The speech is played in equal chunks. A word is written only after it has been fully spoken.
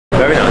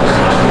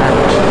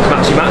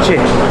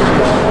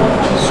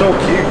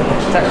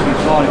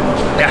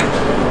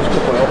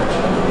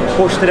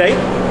push today?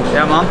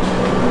 Yeah, man.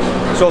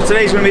 So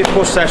today's going to be a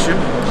push session.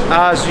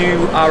 As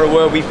you are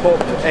aware, we put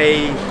up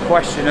a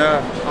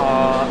questionnaire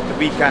the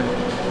weekend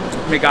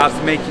in regards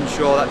to making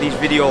sure that these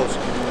videos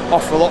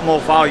offer a lot more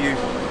value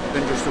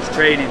than just us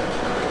training.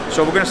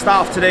 So we're going to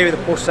start off today with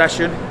a push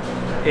session.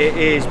 It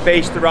is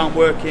based around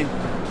working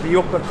the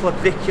upper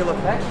clavicular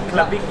pec.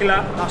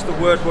 Clavicular. That's the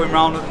word going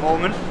around at the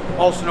moment,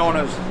 also known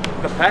as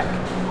the pec.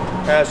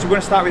 So we're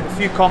going to start with a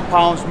few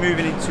compounds,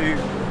 moving into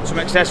some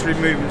accessory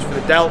movements for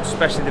the delt,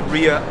 especially the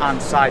rear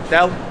and side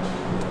delt,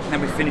 and then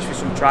we finish with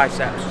some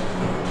triceps.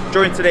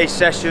 During today's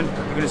session,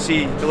 you're going to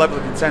see the level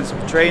of intensity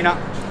we train at,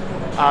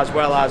 as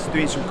well as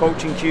doing some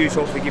coaching cues,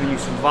 hopefully giving you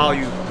some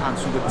value and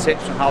some good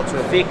tips on how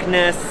to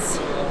Thickness.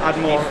 add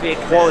more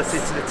quality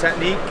to the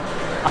technique.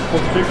 And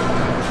push two.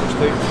 Push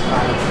two.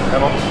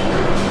 Come on.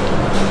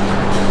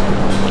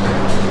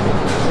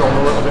 Show them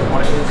a little bit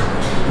what it is.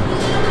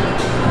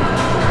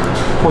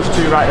 Push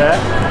two right there.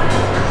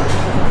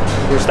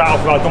 We'll start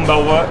off with our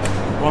dumbbell work.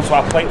 We're onto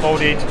our plate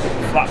loaded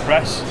flat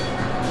press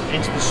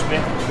into the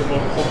Smith, a bit more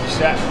of a bulky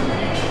set.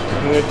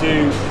 We're going to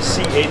do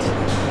seated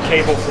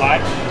cable fly.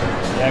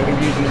 We're going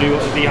to be using the new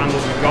little D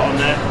handles we've got on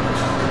there.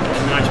 Get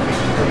a nice big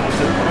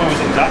what was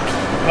it, Zach?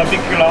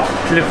 Clavicular.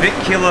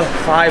 Clavicular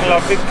fibre.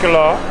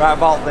 Clavicular. Right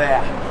about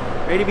there.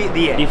 Ready to beat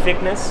the end. The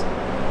thickness.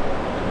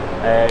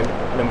 And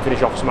then we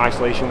finish off with some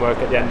isolation work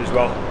at the end as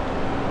well.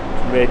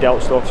 Some rear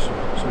delt stuff,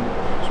 some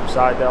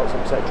side delts,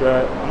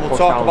 etc. And we'll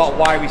talk about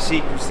why we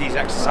sequence these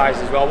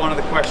exercises as well. One of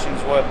the questions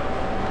were,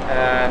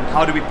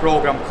 how do we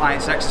program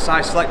clients'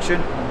 exercise selection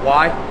and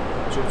why?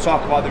 So we'll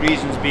talk about the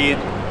reasons being,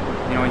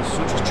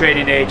 such as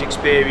training age,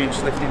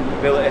 experience, lifting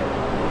ability,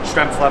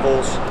 strength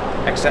levels,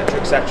 etc.,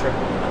 etc.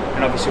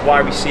 And obviously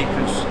why we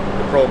sequence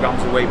the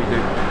programs the way we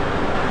do.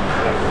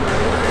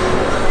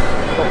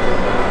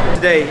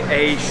 Today,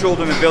 a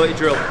shoulder mobility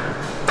drill.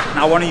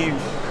 Now, one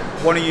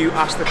of you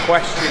asked the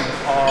question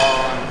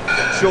on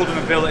shoulder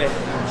mobility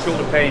and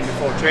shoulder pain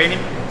before training.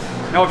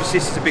 Now obviously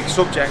this is a big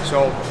subject,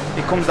 so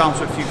it comes down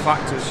to a few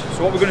factors.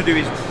 So what we're going to do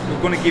is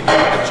we're going to give you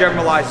a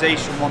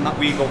generalisation one that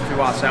we go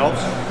through ourselves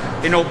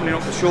in opening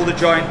up the shoulder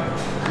joint,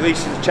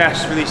 releasing the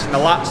chest, releasing the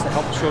lats to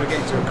help the shoulder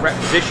get into a correct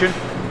position,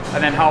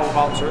 and then how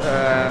about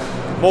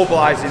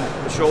mobilising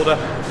the shoulder,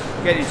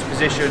 getting into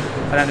position,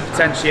 and then the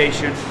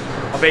potentiation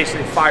of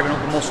basically firing up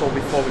the muscle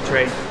before we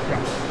train.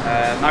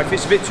 Now if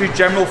it's a bit too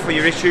general for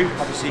your issue,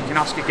 obviously you can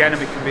ask again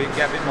and we can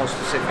get a bit more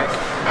specific.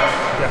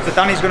 So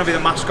Danny's going to be the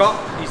mascot,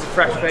 he's the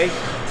fresh face.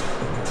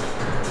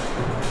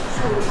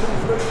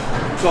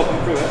 Talking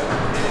through it.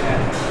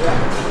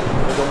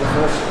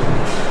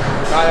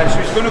 Right,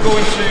 so he's going to go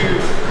into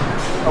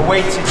a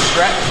weighted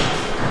stretch.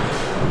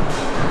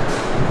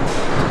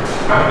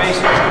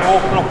 Basically he's going to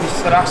open up his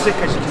thoracic,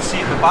 as you can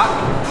see at the back.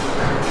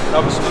 And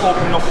obviously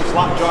opening up his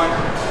lat joint,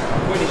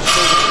 putting his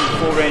shoulders through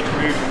full range of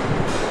movement.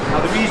 Now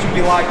the reason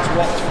we like to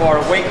opt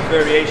for a weight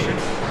variation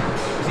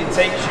is it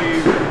takes you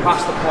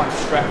past the point of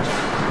stretch.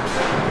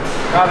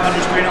 Rather than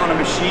just doing it on a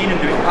machine and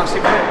doing it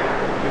passively,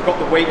 we've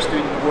got the weights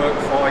doing the work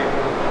for you.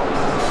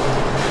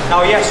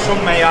 Now yes,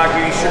 some may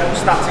argue you should have a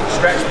static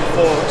stretch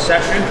before a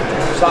session,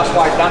 so that's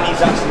why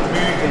Danny's actually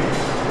moving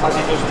as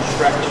he does the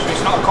stretch. So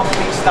it's not a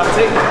complete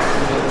static,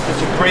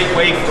 it's a great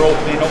way for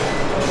opening up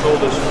the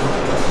shoulders.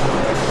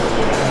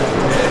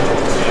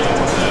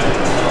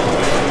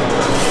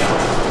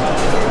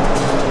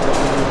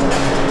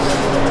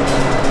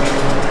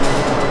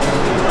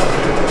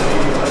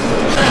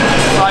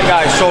 Right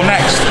guys, so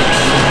next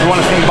we want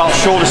to think about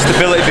shoulder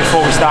stability before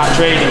we start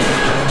training.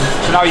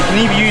 So now you can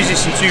either use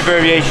this in two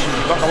variations.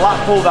 You've got the lat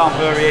pull down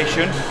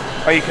variation,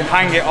 or you can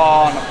hang it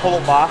on a pull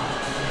up bar,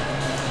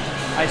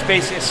 and it's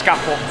basically a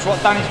scap up. So what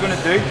Danny's going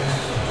to do,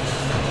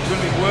 he's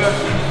going to be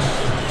working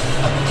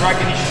at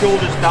dragging his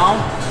shoulders down,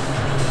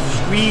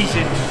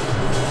 squeezing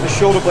the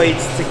shoulder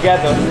blades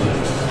together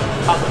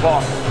at the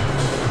bottom.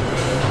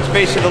 It's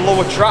basically the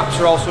lower traps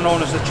are also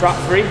known as the trap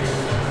three.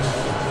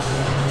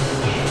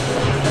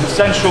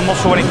 Central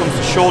muscle when it comes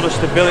to shoulder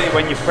stability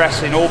when you're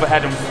pressing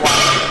overhead and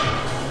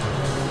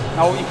flat.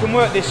 Now you can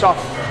work this off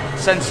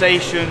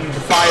sensation,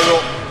 the fire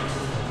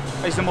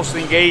up, is the muscle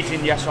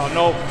engaging, yes or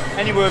no.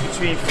 Anywhere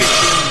between 15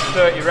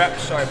 and 30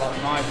 reps, sorry about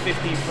the noise,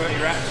 15 30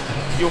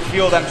 reps, you'll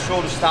feel them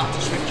shoulders start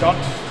to switch on.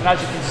 And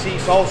as you can see,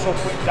 it's also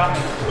putting down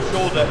the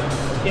shoulder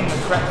in the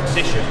correct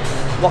position,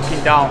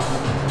 locking down.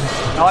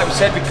 Now like we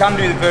said, we can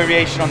do the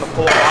variation on the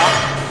pull bar,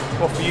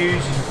 but for you,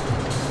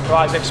 who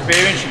has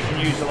experience, you can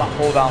use the lat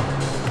pull down.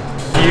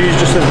 Use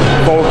just as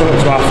vocal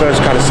to our first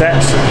kind of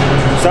sets.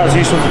 Start to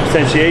use some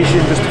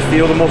potentiation just to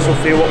feel the muscle,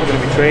 feel what we're going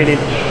to be training.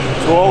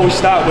 So we'll always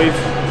start with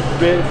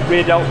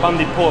rear delt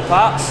banded pull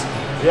aparts.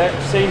 Yeah,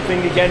 same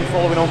thing again,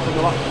 following on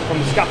from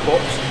the scap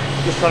ups,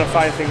 just trying to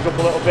fire things up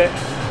a little bit.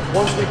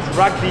 Once we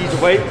drag these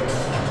away,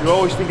 you're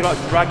always thinking about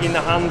dragging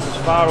the hands as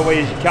far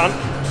away as you can.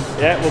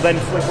 Yeah, we'll then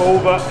flip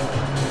over,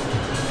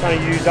 kind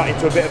of use that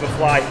into a bit of a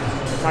fly.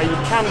 Now you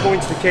can go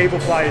into the cable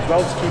fly as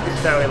well to keep it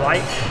fairly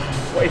light.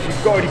 But if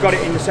you've already got it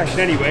in the session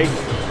anyway,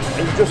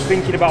 and you're just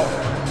thinking about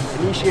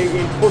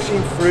initiating,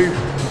 pushing through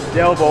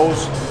the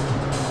elbows,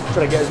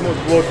 trying to get as much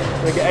blood,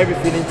 trying to get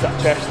everything into that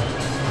chest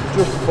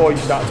just before you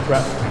start to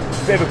prep.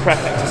 A bit of a prep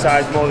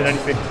exercise more than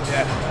anything.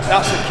 Yeah,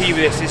 that's the key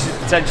with this. This is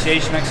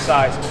potentiation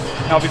exercise.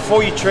 Now,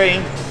 before you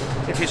train,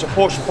 if it's a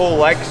push-pull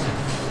legs,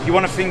 you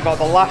want to think about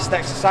the last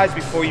exercise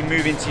before you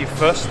move into your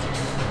first.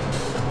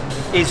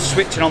 Is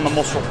switching on the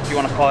muscle, if you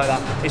want to call it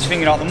that. It's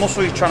thinking about the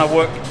muscle you're trying to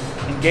work,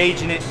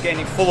 engaging it, getting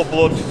it full of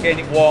blood,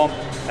 getting it warm,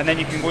 and then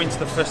you can go into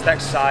the first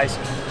exercise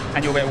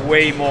and you'll get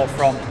way more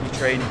from your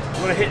training. You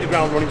want to hit the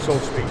ground running, so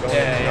to speak, don't you?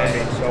 You know what I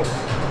mean? So,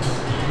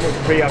 the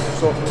much pre-ab and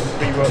stuff, the much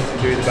pre-work you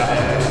can do, the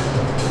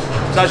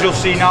better. So as you'll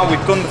see now,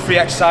 we've done the 3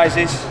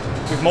 exercises,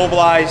 we've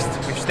mobilised,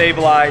 we've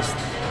stabilised,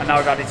 and now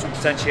we've added some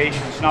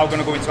potentiation. So now we're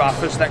going to go into our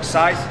first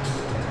exercise,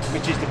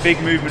 which is the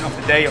big movement of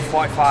the day of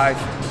 45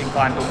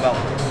 incline dumbbell.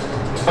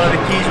 One of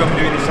the keys when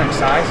we're doing this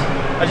exercise,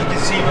 as you can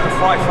see with the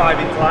 45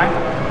 incline,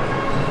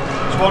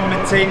 it's one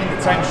maintaining the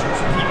tension,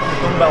 so keeping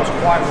the dumbbells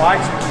quite wide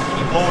so we can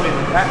keep loading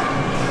the pec.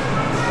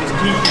 It's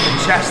keeping the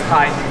chest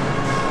high.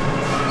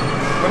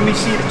 When we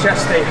see the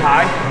chest stay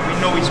high, we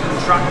know he's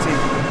contracting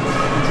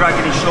and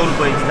dragging his shoulder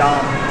blades down.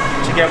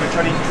 Which again, we're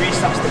trying to increase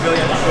that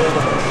stability at the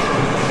shoulder.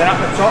 Then at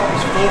the top,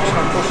 he's focusing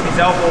on pushing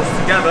his elbows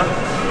together,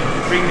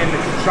 bringing in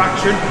the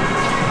contraction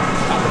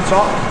at the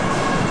top.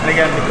 And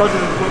again, because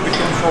of the work we've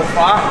done so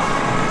far,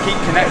 keep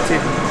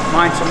connected,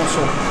 mind to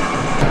muscle.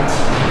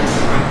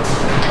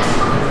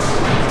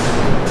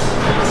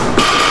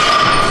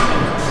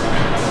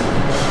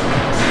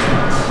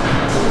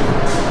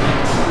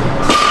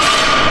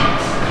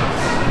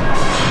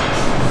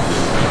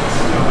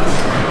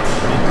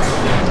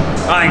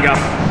 Hang up.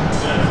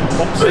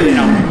 Pumps it in.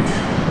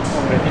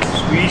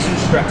 Squeeze and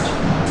stretch.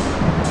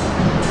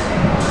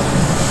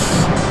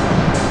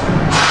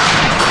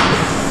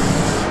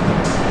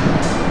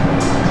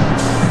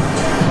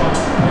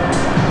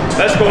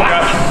 Let's go,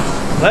 Gav.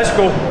 Let's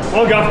go.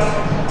 Well, Gav.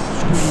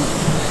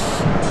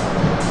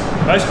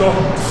 Let's go.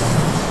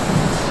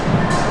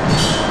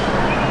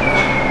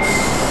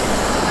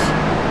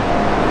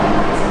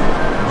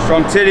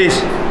 Strong titties.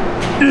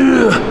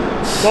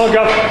 Well,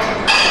 Gav.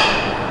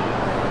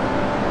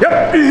 Yep.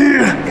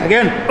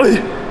 Again.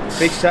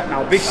 Big set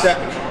now. Big set.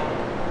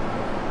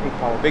 Big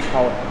power. Big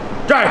power.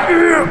 Drive.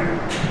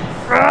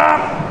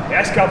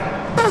 Yes, Gav.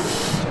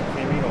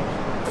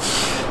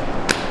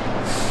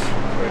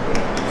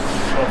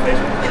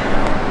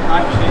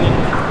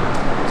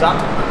 What's that?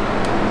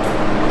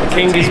 The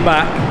king is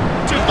back.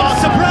 Oh,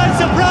 surprise,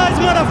 surprise,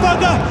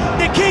 motherfucker!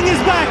 The king is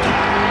back!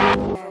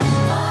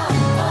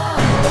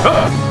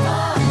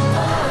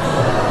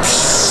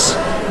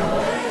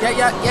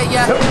 Yeah.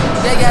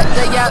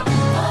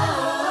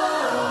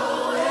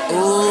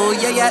 Ooh,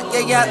 yeah.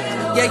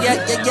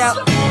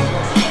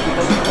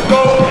 Go.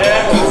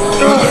 Yeah.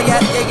 Ooh,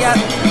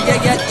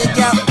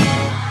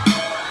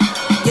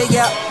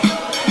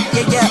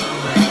 yeah.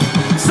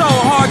 So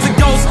hard to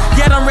ghost,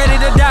 yet I'm ready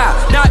to die.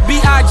 Not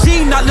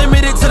B.I.G., not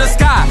limited to the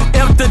sky.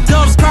 If the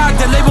doves cry,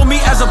 then label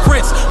me as a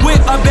prince. With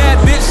a bad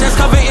bitch that's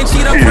covered in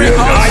cheetah print.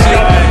 Oh shit,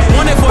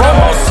 wanted for the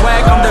most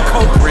swag, I'm the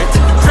culprit.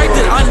 Drake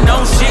the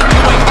unknown shit,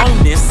 you ain't on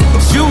this.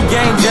 Shoe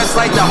game just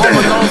like the Home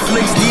Alone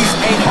flicks. These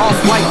ain't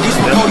off-white, these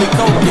Macaulay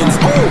Culkins.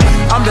 Ooh,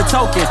 I'm the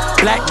token,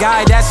 black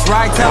guy, that's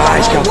right. Tell the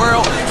whole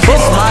world,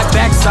 kiss my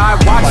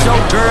backside. Watch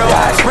your girl,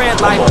 spread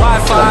like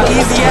Wi-Fi.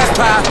 Easy as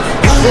pie,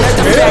 let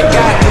the fat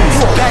guy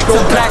loose. Back to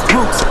black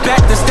roots,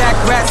 back to stack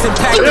rats and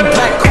pack the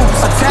black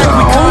coops. Attack,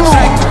 we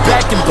contract,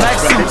 back in black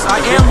suits.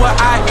 I am what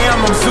I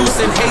am, I'm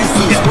Zeus and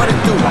Jesus. What it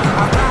do?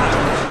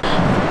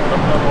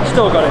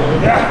 Still got it.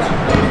 Yeah.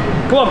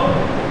 Come on.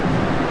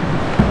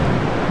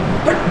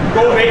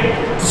 Go, mate.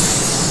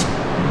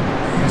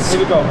 Here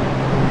we go.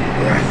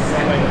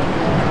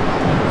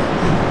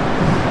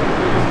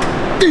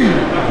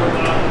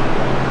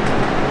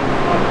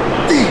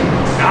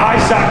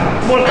 Nice, Zach.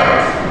 Come on.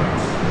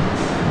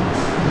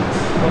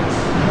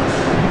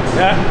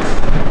 Yeah.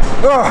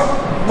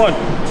 Come on.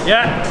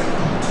 Yeah.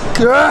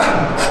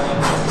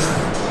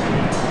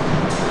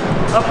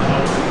 Up.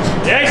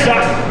 Yeah,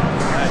 Zach.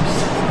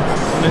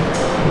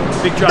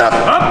 Nice. Big drop.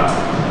 Up.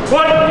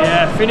 One.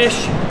 Yeah, finish.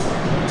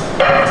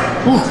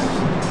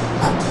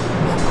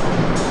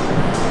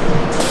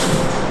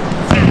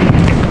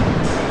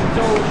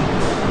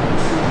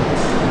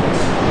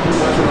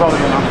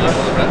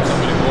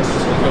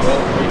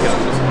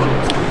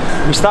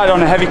 We started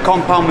on a heavy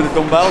compound with the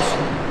dumbbells,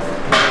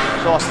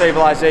 so our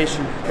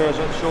stabilisation occurs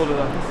at the shoulder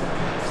there.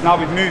 So now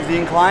we've moved the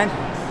incline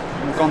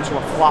and we've gone to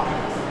a flat.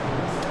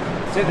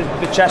 Take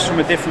the chest from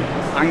a different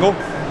angle,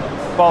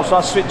 but also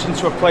as switching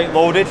to a plate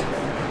loaded,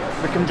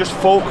 we can just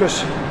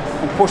focus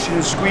on pushing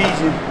and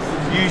squeezing,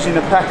 using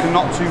the pec and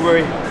not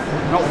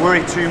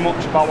worry too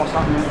much about what's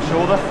happening at the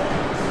shoulder.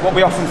 What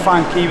we often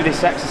find key with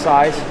this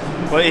exercise,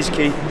 well it is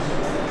key,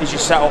 is your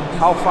setup,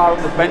 how far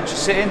up the bench you're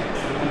sitting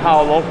and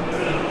how low.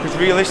 Because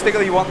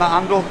realistically you want that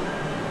handle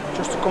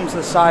just to come to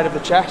the side of the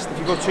chest. If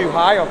you go too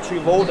high or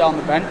too low down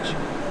the bench,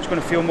 it's going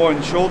to feel more in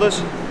the shoulders.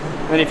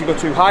 And then if you go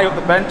too high up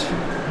the bench,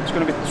 it's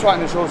going to be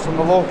sweating the shoulders from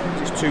the low,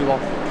 it's too low.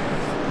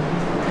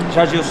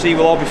 So as you'll see,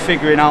 we'll all be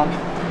figuring out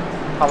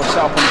our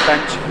setup on the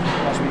bench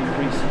as we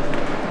increase.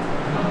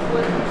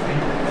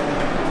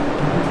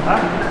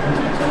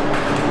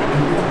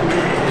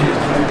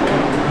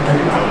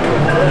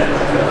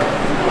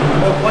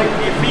 Weight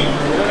for your feet.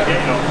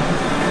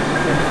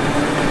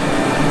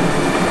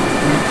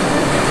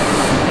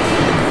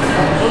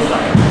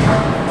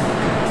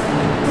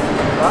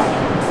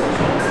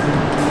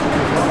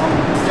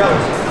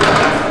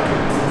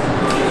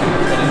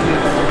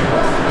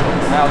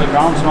 Now the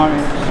ground's not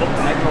in.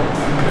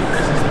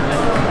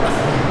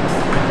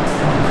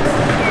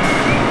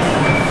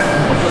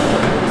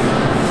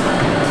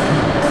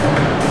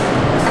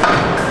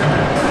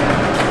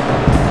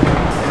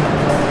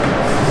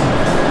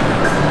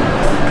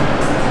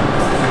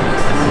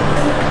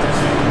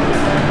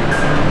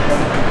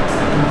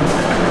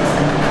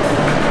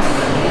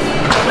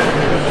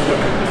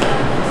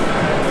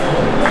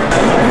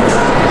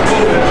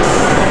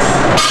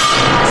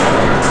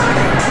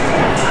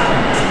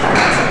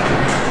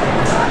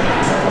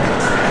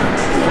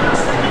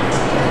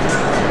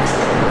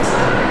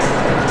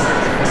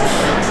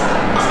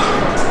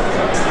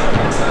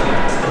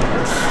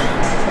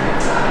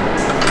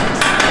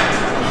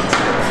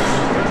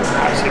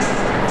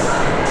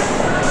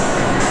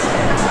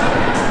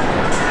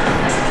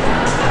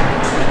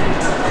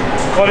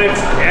 Got him.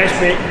 Yes,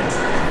 mate.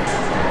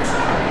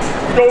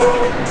 Go.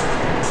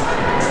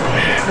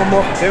 One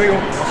more. There we go.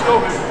 Let's go.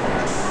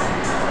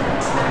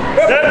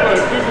 Good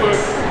work. Good work.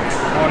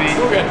 Body.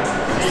 Go again.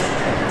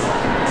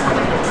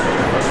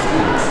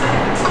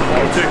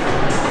 42.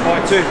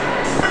 42.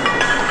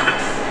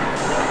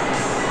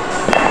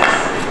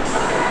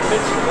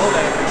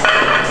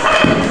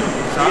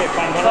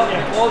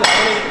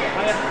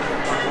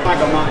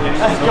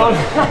 That's gone.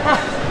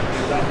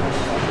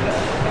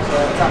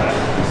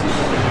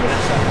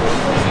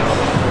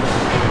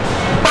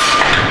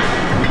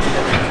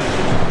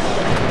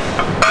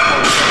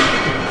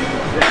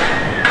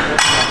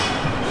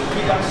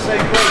 Keep that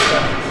same place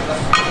then.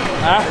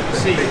 Huh?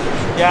 See?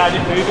 Yeah, I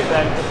didn't move it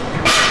then.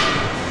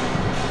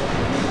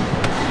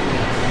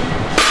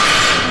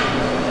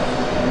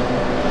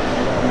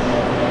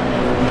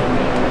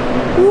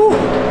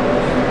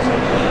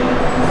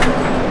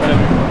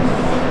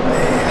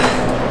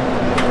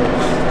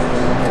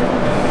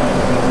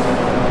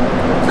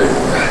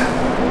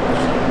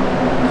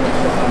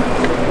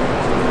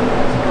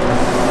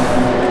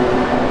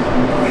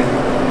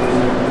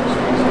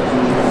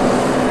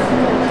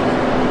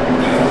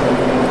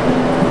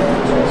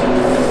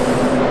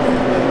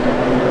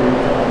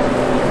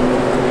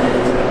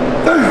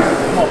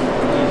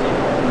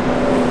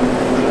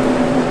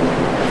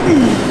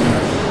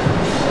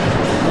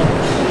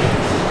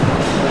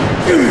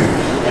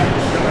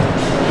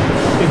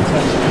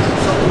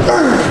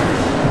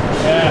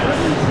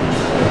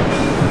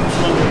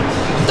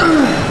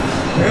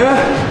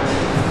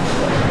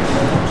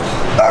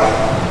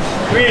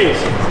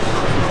 Squeeze.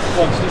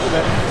 One, stick with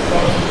it.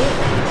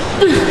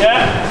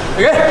 Yeah?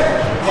 Okay.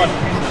 One.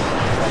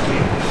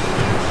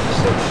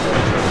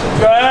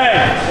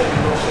 Good.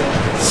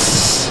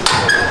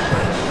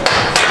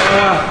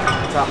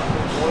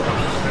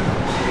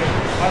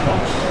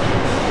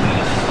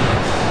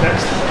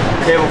 Next.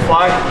 Cable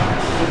fly.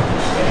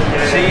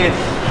 Seated.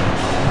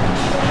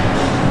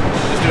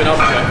 Just do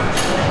another job.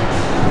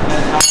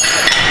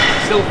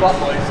 Still fat,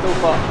 boy, still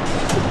fat.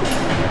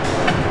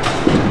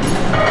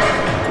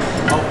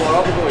 How far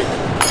up are we going?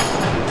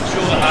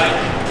 Shoulder height.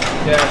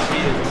 Yeah,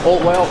 seated. All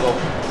the way up though.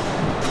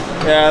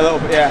 Yeah, a little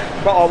bit,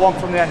 yeah. Got one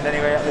from the end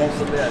anyway. At One least.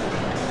 from the end.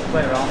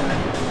 Play around with it.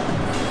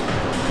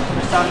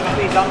 Standing at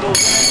these angles.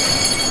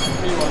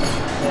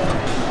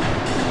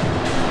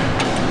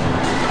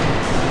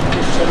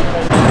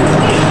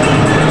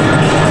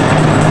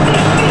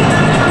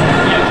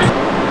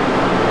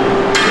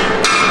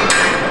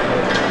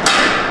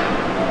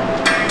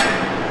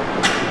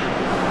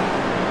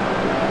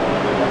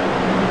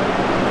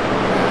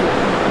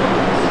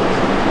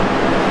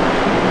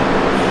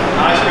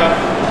 Nice job.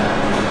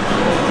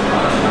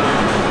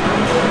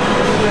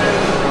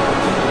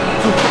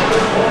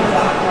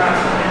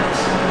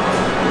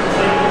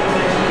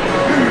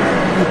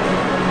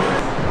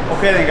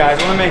 Okay then guys,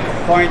 I want to make a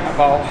point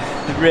about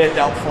the rear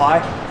delt fly.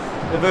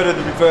 You've heard of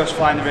the reverse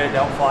fly and the rear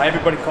delt fly.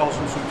 Everybody calls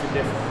them something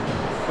different.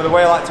 But the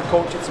way I like to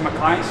coach it to my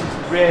clients is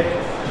the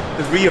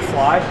rear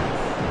fly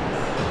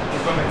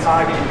is going to be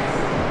targeting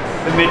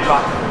the mid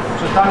back.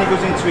 So Danny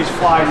goes into his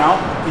fly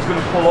now, he's going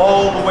to pull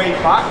all the way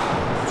back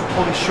to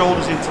pull his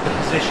shoulders into the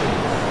position.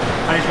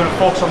 And he's going to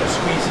focus on the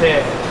squeeze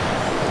here.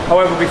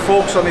 However, we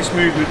focus on this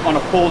movement on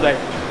a pull day.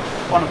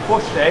 On a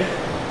push day,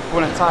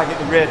 we're going to target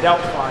the rear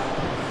delt fly.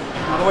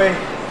 Now the way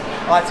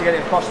I like to get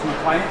it across to my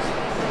clients,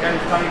 again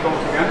if Danny goes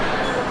again,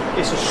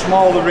 it's a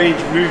smaller range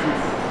of movement.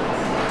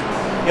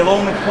 He'll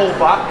only pull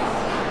back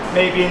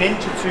maybe an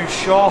inch or two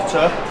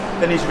shorter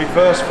than his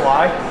reverse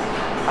fly,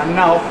 and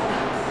now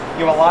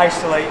you will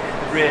isolate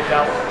the rear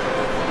delt.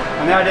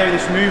 And the idea of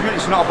this movement,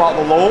 it's not about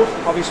the load,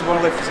 obviously we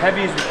want to lift as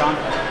heavy as we can,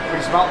 but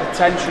it's about the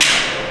tension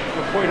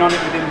we're putting on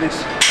it within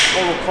this,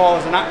 what we'll call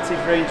as an active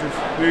range of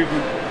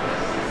movement.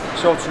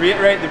 So to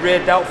reiterate, the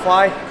rear delt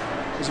fly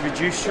is a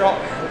reduced shot,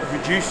 a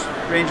reduced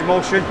range of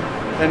motion.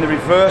 Then the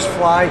reverse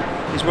fly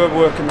is where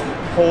we're working the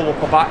whole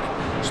upper back,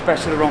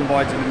 especially the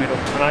rhomboids in the middle.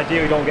 And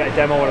ideally, don't get a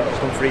demo when it's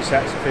done 3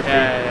 sets of 50.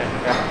 Yeah.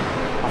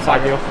 That's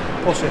ideal.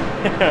 Push it.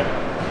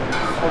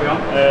 Hold on.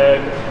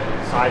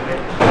 Side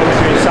bit. When we're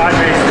doing side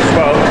raises as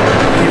well,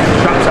 keep the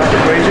traps out of the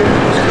equation.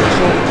 Just keep the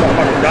shoulder drop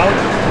back and down.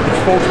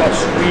 Just focus on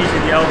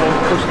squeezing the elbow,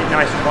 pushing it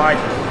nice and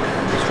wide.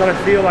 Just trying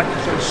to feel like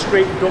you're trying to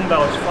straight the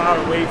dumbbell as far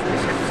away from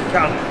his hip as you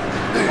can.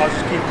 I'll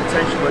just keep the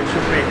tension where it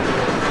should be.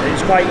 And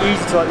it's quite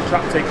easy to let the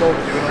trap take over,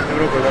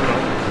 doing other one now.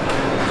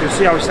 So you'll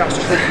see how he starts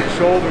to shrug the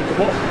shoulder and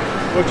come up.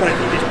 We're trying to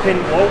keep this pin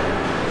low,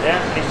 yeah,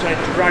 and he's trying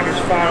to drag as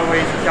far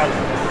away as he can.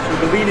 So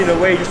we're leaning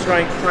away, just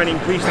trying to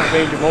increase that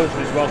range of motion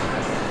as well.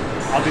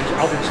 I'll do the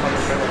slam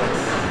straight away.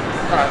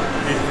 Alright,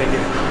 do the finger.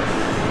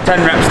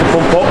 10 reps to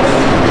pump up.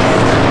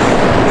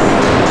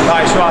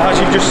 Right, so as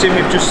you've just seen,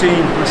 we've just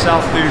seen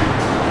myself do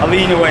a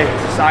lean away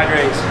side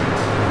raise.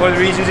 One of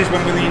the reasons is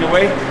when we lean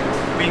away,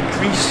 we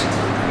increase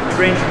the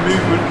range of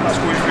movement that's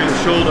going through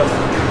the shoulder.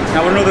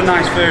 Now another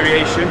nice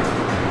variation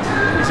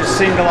is a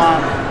single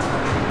arm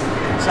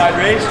side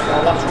raise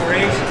or lateral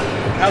raise.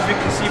 As we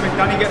can see when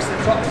Danny gets to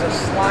the top, there's a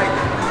slight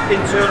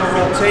internal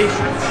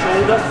rotation of the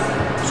shoulder.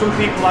 Some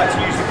people like to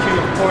use the cue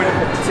of pouring a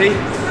cup of tea.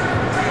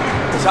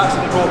 It's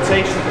actually the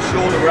rotation of the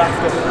shoulder we're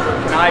after that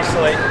can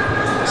isolate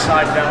the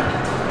side down.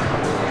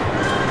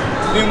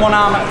 Doing one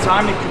arm at a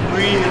time, you can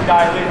really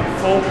dial in and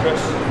focus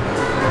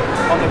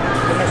on the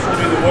muscle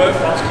doing the work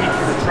whilst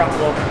keeping the trap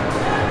low.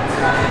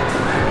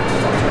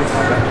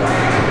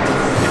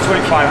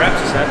 25 reps,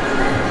 I said.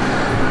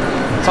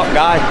 Top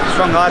guy,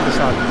 strong guy this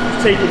time.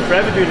 It's taking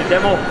forever doing a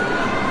demo.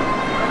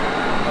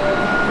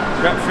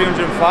 Rep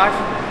 305.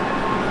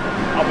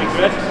 I'll be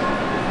good.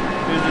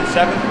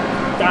 207.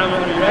 Down on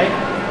your right.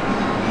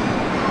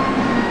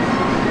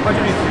 What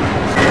do you need to do?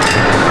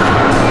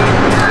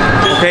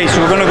 Okay,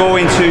 so we're going to go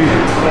into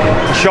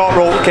a short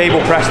rope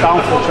cable press down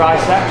for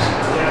triceps.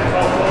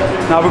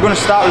 Now we're going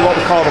to start with what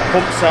we call the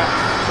pump set.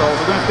 So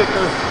we're going to pick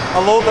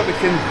a load that we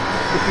can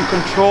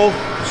control,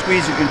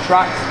 squeeze and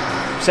contract.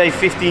 Say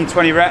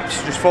 15-20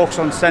 reps, just focus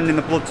on sending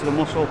the blood to the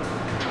muscle.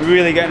 We're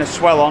really getting a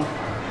swell on.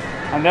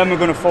 And then we're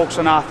going to focus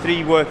on our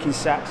 3 working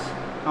sets.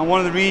 And one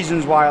of the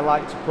reasons why I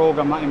like to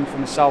program that in for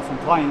myself and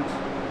clients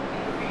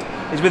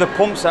is with a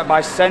pump set, by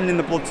sending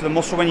the blood to the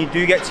muscle, when you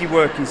do get to your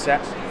working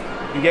sets,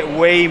 you get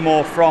way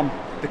more from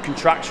the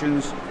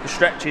contractions, the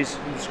stretches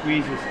and the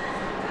squeezes.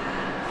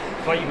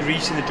 It's like you're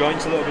greasing the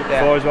joints a little bit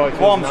before as well. It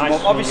Warms nice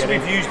them up. Obviously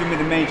we've used them with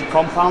the major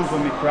compounds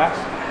when we press,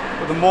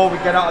 but the more we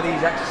get out of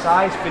these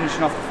exercises,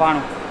 finishing off the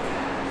final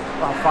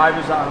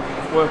fibres that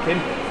are working,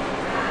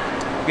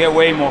 we get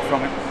way more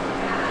from it.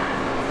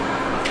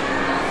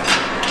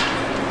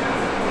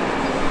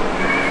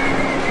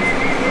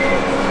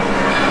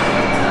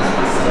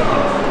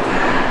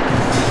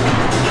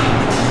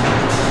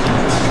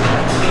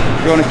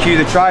 You want to cue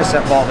the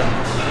tricep ball then?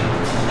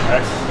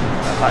 Okay.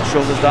 Like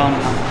shoulders down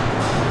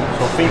now.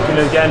 So thinking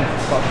again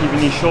about keeping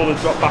these shoulders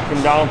dropped back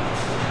and down,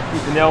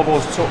 keeping the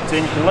elbows tucked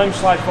in. You can let them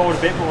slide forward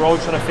a bit, but we're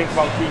always trying to think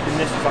about keeping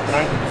this as like an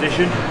anchor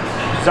position.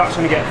 Because that's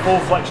going to get full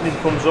flexion as it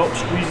comes up,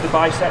 squeeze the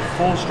bicep,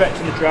 full stretch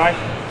in the tri,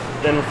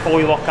 then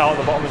fully lock out at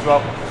the bottom as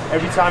well.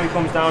 Every time he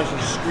comes down,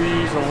 just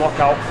squeeze and lock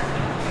out.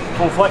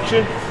 Full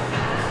flexion,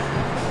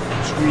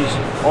 squeeze.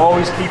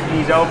 Always keeping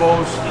these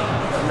elbows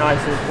at a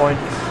nice little point.